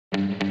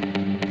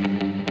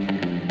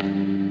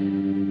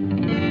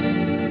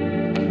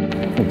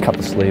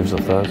cut the sleeves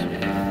off those.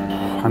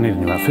 I need a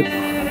new outfit.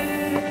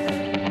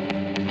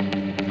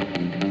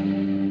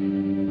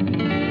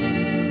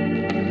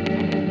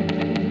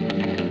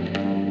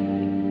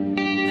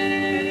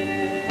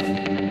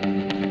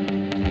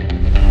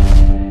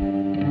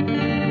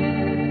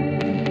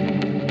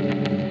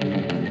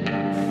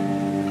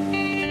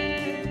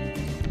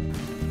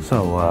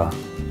 So,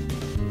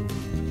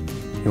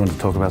 you want to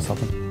talk about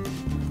something?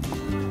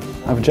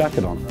 I have a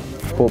jacket on.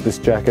 I bought this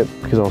jacket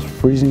because I was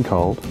freezing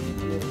cold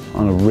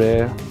on a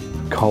rare,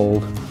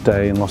 cold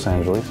day in Los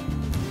Angeles,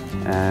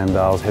 and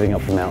I was heading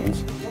up the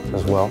mountains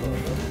as well.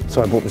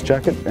 So I bought this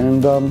jacket,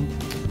 and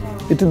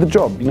it did the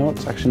job. You know,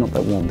 it's actually not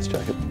that warm, this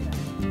jacket.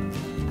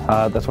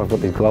 That's why I've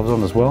got these gloves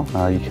on as well.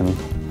 You can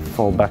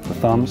fold back the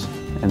thumbs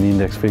and the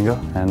index finger,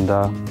 and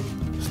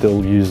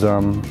still use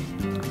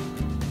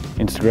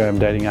Instagram,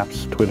 dating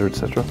apps, Twitter,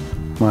 etc.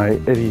 My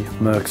Eddie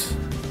Merckx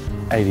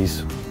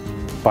 80s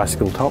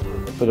bicycle top.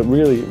 But it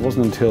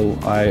wasn't until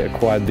I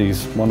acquired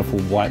these wonderful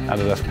white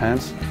Adidas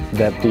pants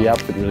that the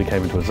outfit really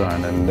came into its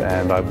own,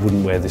 and I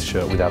wouldn't wear this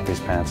shirt without these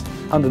pants.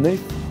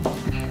 Underneath,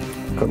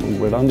 got little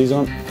red undies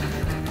on,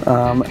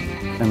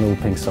 and little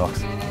pink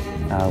socks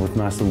with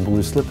nice little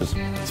blue slippers.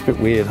 It's a bit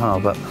weird, huh?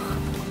 But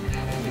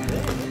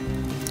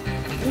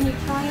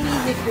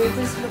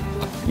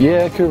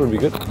yeah, cool, would be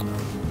good.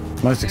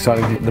 Most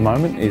exciting thing at the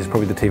moment is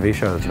probably the TV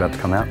show that's about to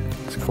come out.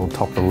 It's called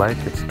Top of the Lake.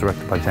 It's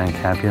directed by Jane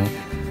Campion.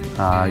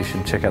 You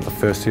should check out the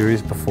first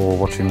series before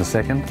watching the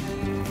second.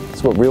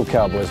 It's what real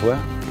cowboys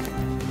wear.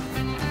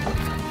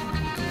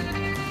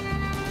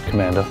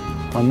 Commando.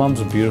 My mum's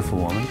a beautiful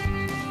woman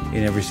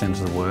in every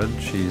sense of the word.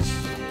 She's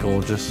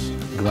gorgeous,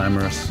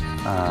 glamorous,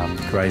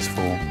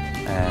 graceful,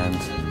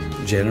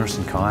 and generous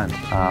and kind.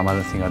 I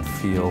don't think I'd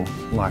feel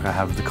like I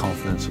have the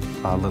confidence,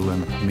 let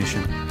alone the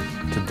permission,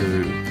 to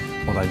do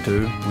what I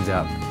do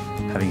without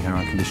having her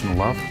unconditional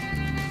love.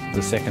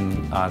 The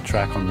second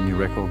track on the new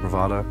record,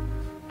 Bravado,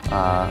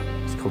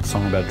 it's called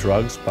Song About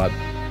Drugs, but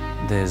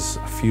there's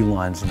a few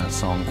lines in that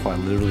song quite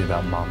literally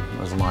about mum.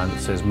 There's a line that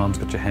says, "Mum's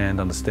got your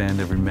hand, understand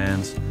every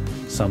man's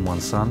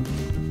someone's son."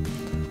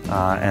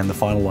 And the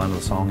final line of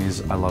the song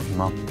is, "I love you,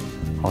 Mum."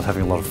 I was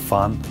having a lot of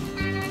fun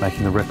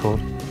making the record.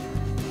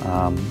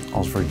 I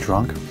was very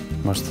drunk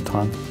most of the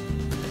time.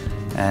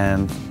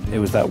 And it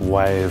was that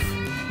wave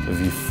of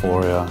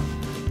euphoria.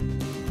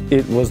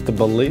 It was the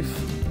belief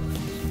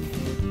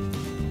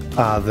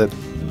that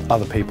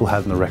other people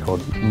had in the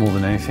record more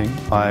than anything.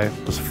 I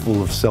was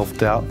full of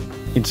self-doubt,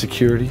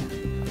 insecurity.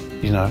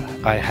 You know,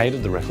 I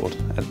hated the record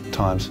at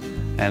times,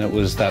 and it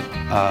was that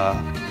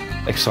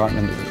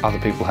excitement that other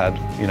people had.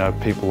 You know,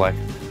 people like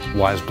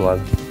Wise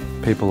Blood,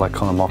 people like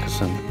Conor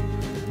Moccasin,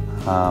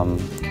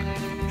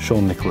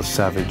 Sean Nicholas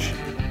Savage,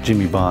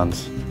 Jimmy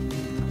Barnes,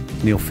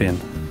 Neil Finn,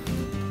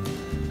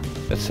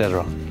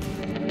 etc.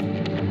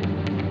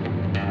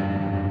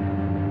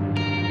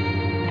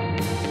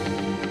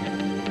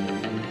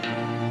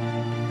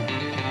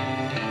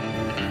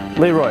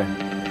 Leroy,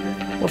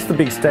 what's the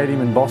big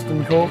stadium in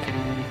Boston called?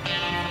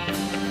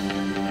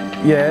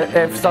 Yeah,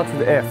 F starts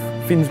with F.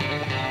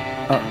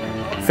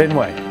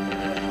 Fenway.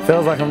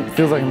 Feels like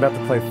I'm about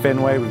to play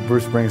Fenway with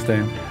Bruce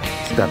Springsteen.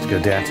 It's about to go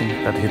dancing,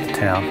 about to hit the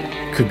town.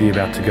 Could be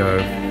about to go,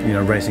 you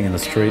know, racing in the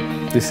street.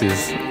 This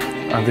is,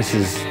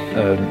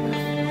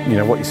 you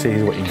know, what you see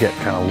is what you get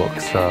kind of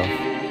look. So.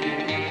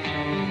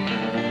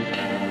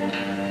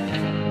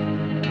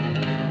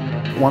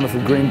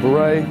 Wonderful green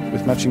beret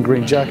with matching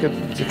green jacket.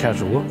 It's a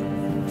casual look.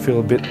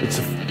 It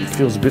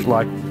feels a bit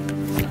like,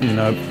 you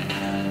know,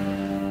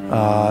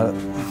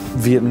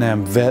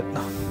 Vietnam vet,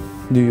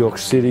 New York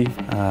City,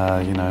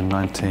 you know,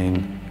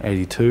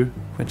 1982,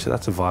 which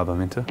that's a vibe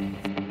I'm into.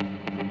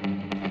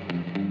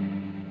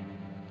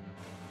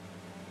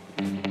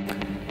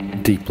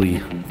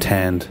 Deeply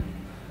tanned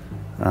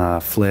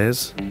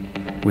flares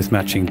with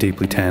matching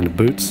deeply tanned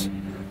boots.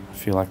 I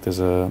feel like there's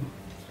a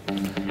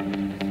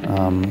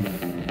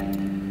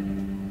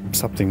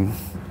something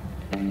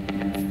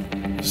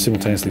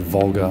simultaneously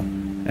vulgar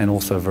and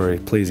also very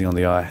pleasing on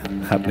the eye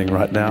happening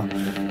right now.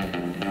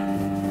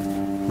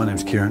 My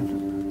name's Kirin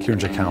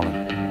J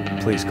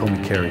Callinan. Please call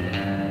me Kerry,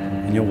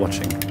 and you're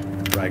watching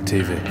Rag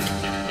TV.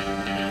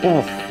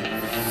 Oh.